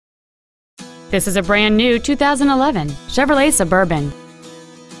This is a brand new 2011 Chevrolet Suburban.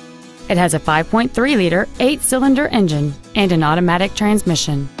 It has a 5.3-liter 8-cylinder engine and an automatic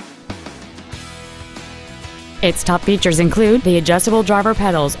transmission. Its top features include the adjustable driver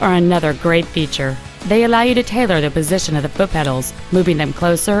pedals are another great feature. They allow you to tailor the position of the foot pedals, moving them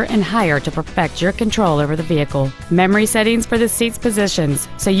closer and higher to perfect your control over the vehicle. Memory settings for the seat's positions,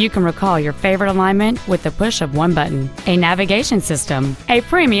 so you can recall your favorite alignment with the push of one button. A navigation system, a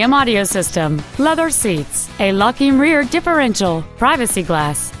premium audio system, leather seats, a locking rear differential, privacy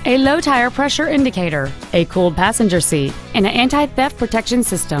glass, a low tire pressure indicator, a cooled passenger seat, and an anti-theft protection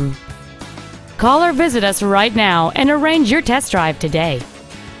system. Call or visit us right now and arrange your test drive today.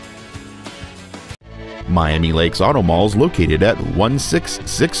 Miami Lakes Automall is located at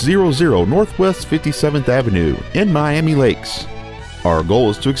 16600 Northwest 57th Avenue in Miami Lakes. Our goal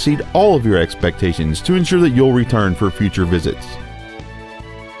is to exceed all of your expectations to ensure that you'll return for future visits.